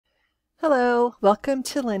Hello, welcome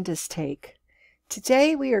to Linda's Take.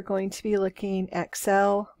 Today we are going to be looking at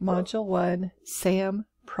Excel Module 1, SAM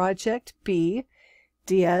Project B,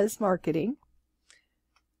 Diaz Marketing.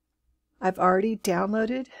 I've already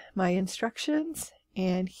downloaded my instructions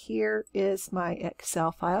and here is my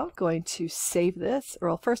Excel file. I'm going to save this.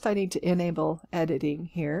 Well, first I need to enable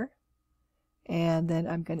editing here. And then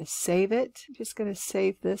I'm going to save it. I'm just going to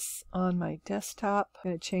save this on my desktop.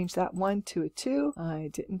 I'm going to change that 1 to a 2.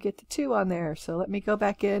 I didn't get the 2 on there, so let me go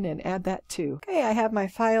back in and add that 2. Okay, I have my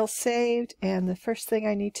file saved, and the first thing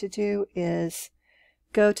I need to do is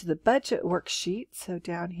go to the budget worksheet. So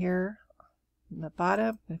down here in the bottom,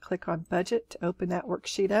 I'm going to click on budget to open that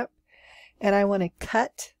worksheet up. And I want to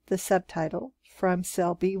cut the subtitle from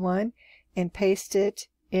cell B1 and paste it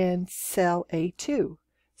in cell A2.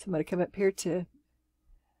 So I'm going to come up here to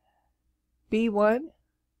B1.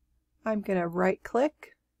 I'm going to right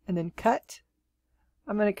click and then cut.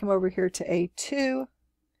 I'm going to come over here to A2.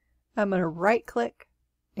 I'm going to right click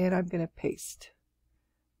and I'm going to paste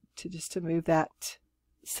just to move that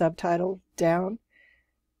subtitle down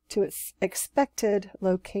to its expected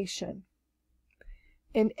location.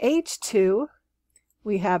 In H2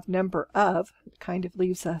 we have number of, kind of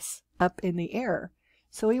leaves us up in the air.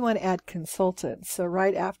 So we want to add consultants. So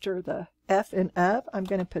right after the F and of, I'm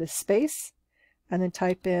going to put a space and then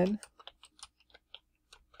type in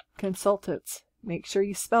consultants. Make sure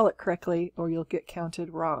you spell it correctly or you'll get counted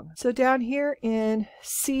wrong. So down here in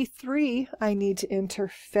C3, I need to enter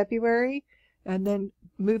February and then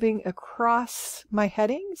moving across my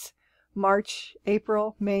headings, March,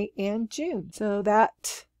 April, May, and June. So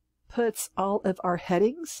that puts all of our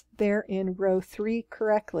headings there in row 3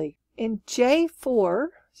 correctly. In J4,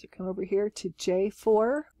 so come over here to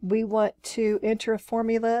J4, we want to enter a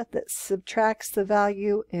formula that subtracts the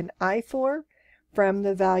value in I4 from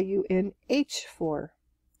the value in H4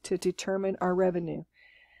 to determine our revenue.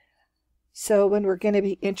 So when we're going to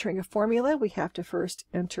be entering a formula, we have to first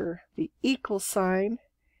enter the equal sign,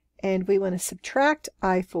 and we want to subtract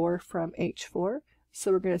I4 from H4.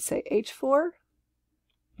 So we're going to say H4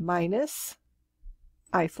 minus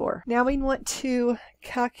I4. Now we want to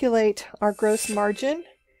calculate our gross margin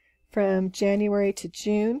from January to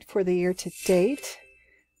June for the year to date.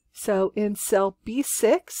 So in cell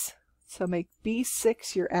B6, so make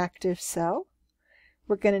B6 your active cell,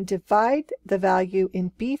 we're going to divide the value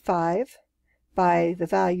in B5 by the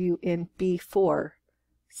value in B4.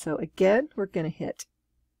 So again, we're going to hit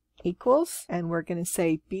equals, and we're going to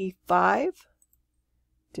say B5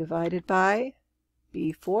 divided by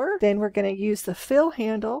B4. Then we're going to use the fill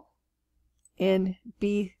handle in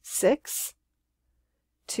B6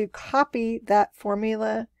 to copy that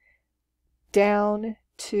formula down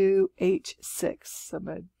to H6. So I'm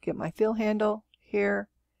going to get my fill handle here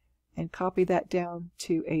and copy that down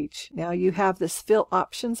to H. Now you have this fill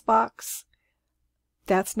options box.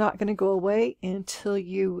 That's not going to go away until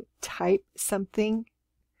you type something.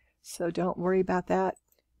 So don't worry about that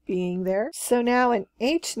being there. So now in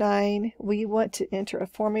H9 we want to enter a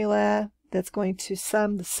formula that's going to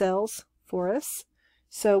sum the cells for us.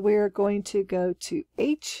 So we're going to go to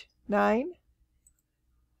H9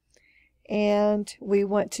 and we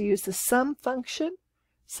want to use the sum function.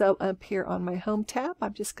 So up here on my home tab,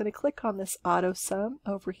 I'm just going to click on this auto sum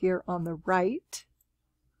over here on the right.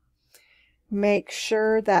 Make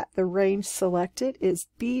sure that the range selected is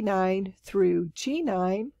B9 through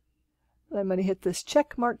G9. I'm going to hit this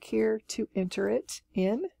check mark here to enter it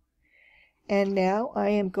in. And now I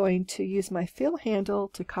am going to use my fill handle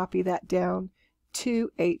to copy that down to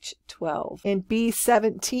H12. In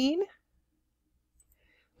B17,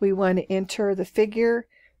 we want to enter the figure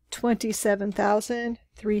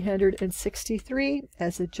 27,363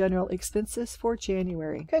 as the general expenses for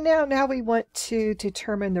January. And now we want to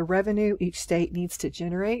determine the revenue each state needs to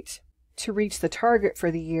generate to reach the target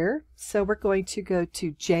for the year. So we're going to go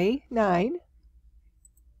to J9,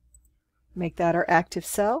 make that our active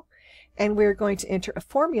cell, and we're going to enter a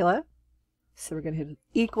formula. So we're going to hit an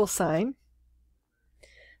equal sign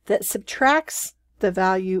that subtracts the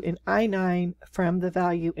value in I9 from the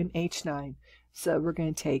value in H9. So we're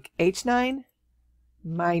going to take H9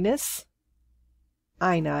 minus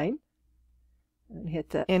I9 and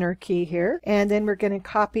hit the enter key here. And then we're going to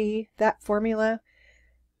copy that formula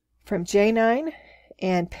from J9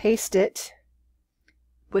 and paste it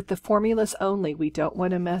with the formulas only. We don't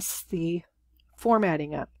want to mess the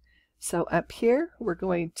formatting up. So up here we're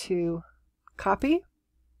going to copy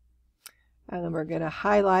and then we're going to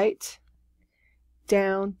highlight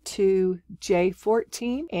down to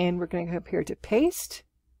J14 and we're going to go up here to paste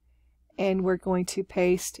and we're going to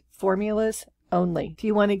paste formulas only. If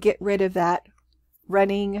you want to get rid of that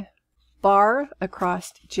running bar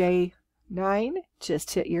across J9.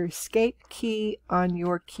 Just hit your escape key on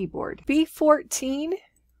your keyboard. B14,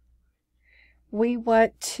 we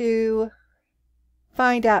want to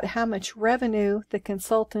find out how much revenue the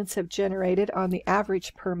consultants have generated on the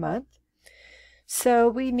average per month. So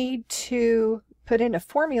we need to put in a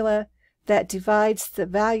formula that divides the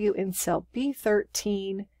value in cell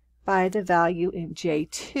B13 by the value in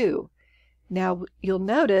J2. Now you'll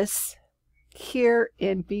notice here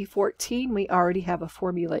in B14 we already have a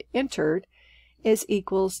formula entered is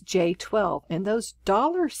equals J12, and those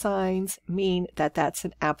dollar signs mean that that's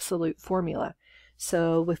an absolute formula.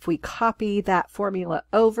 So if we copy that formula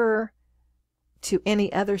over to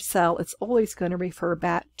any other cell, it's always going to refer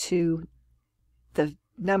back to the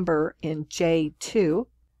number in J2.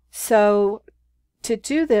 So to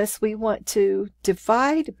do this, we want to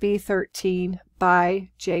divide B13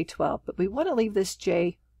 by J12, but we want to leave this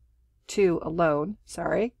J2 alone.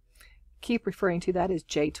 Sorry. Keep referring to that as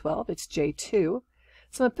J12. It's J2.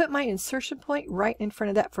 So I'm going to put my insertion point right in front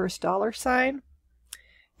of that first dollar sign.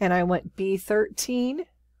 And I want B13.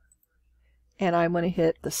 And I'm going to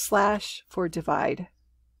hit the slash for divide.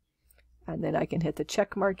 And then I can hit the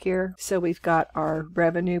check mark here. So we've got our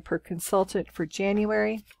revenue per consultant for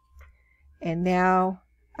January. And now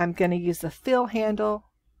I'm going to use the fill handle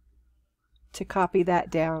to copy that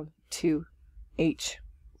down to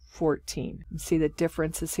H14. You see the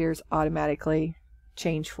differences here is automatically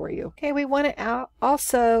changed for you. Okay, we want to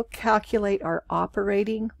also calculate our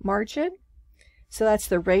operating margin. So that's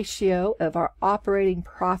the ratio of our operating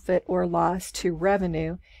profit or loss to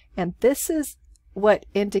revenue. And this is what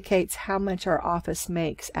indicates how much our office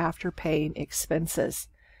makes after paying expenses.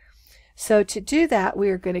 So to do that, we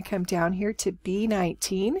are going to come down here to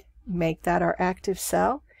B19, make that our active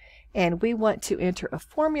cell, and we want to enter a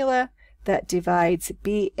formula that divides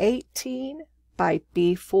B18 by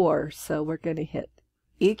B4. So we're going to hit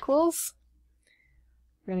equals.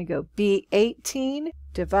 We're going to go B18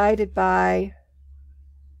 divided by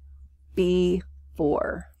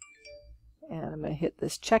B4. And I'm going to hit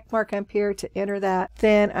this check mark up here to enter that.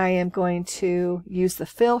 Then I am going to use the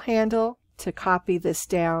fill handle to copy this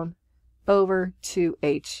down over to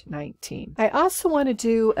H19. I also want to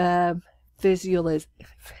do a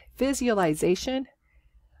visualization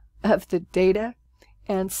of the data.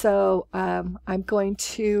 And so I'm going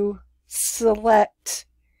to select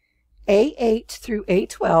A8 through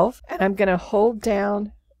A12, and I'm going to hold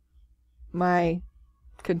down my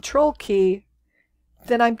control key.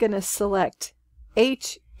 Then I'm going to select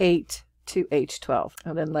H8 to H12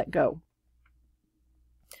 and then let go.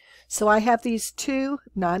 So I have these two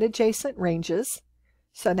non-adjacent ranges.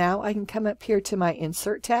 So now I can come up here to my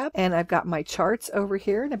Insert tab, and I've got my charts over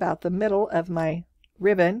here in about the middle of my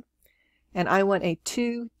ribbon, and I want a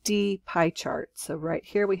 2D pie chart. So right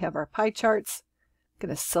here we have our pie charts. I'm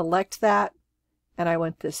going to select that, and I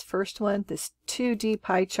want this first one, this 2D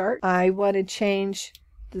pie chart. I want to change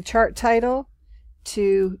the chart title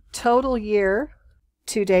to Total Year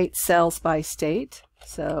to Date Sales by State.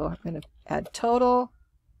 So I'm going to add Total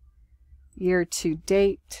Year to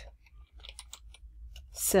Date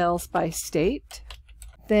Sales by State.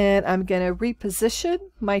 Then I'm going to reposition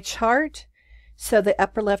my chart so the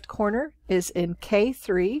upper left corner is in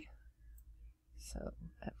K3. So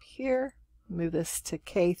up here, move this to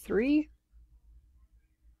K3.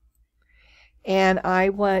 And I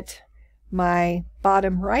want my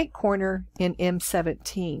bottom right corner in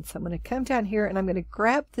M17. So I'm going to come down here and I'm going to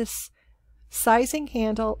grab this sizing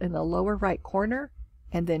handle in the lower right corner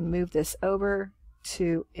and then move this over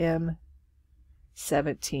to M17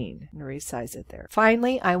 and resize it there.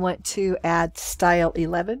 Finally, I want to add style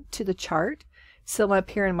 11 to the chart. So I'm up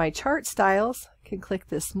here in my chart styles, I can click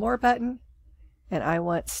this more button, and I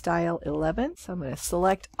want style 11. So I'm going to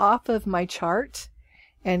select off of my chart,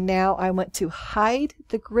 and now I want to hide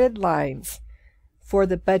the grid lines for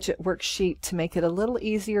the budget worksheet to make it a little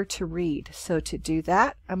easier to read. So to do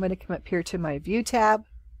that, I'm going to come up here to my View tab.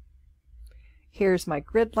 Here's my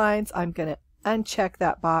grid lines. I'm going to uncheck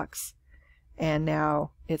that box, and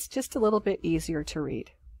now it's just a little bit easier to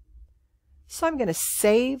read. So I'm going to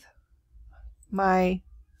save my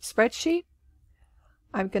spreadsheet.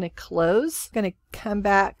 I'm going to close. I'm going to come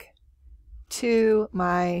back to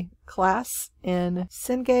my class in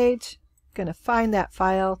Cengage. I'm going to find that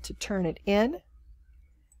file to turn it in.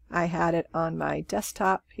 I had it on my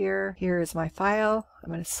desktop here. Here is my file.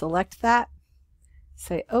 I'm going to select that,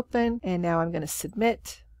 say open, and now I'm going to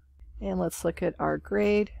submit. And let's look at our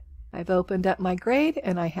grade. I've opened up my grade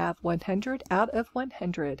and I have 100 out of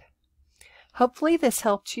 100. Hopefully this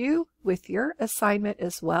helped you with your assignment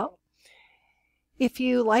as well. If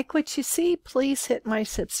you like what you see, please hit my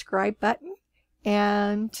subscribe button,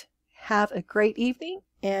 and have a great evening,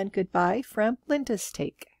 and goodbye from Linda's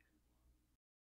Take.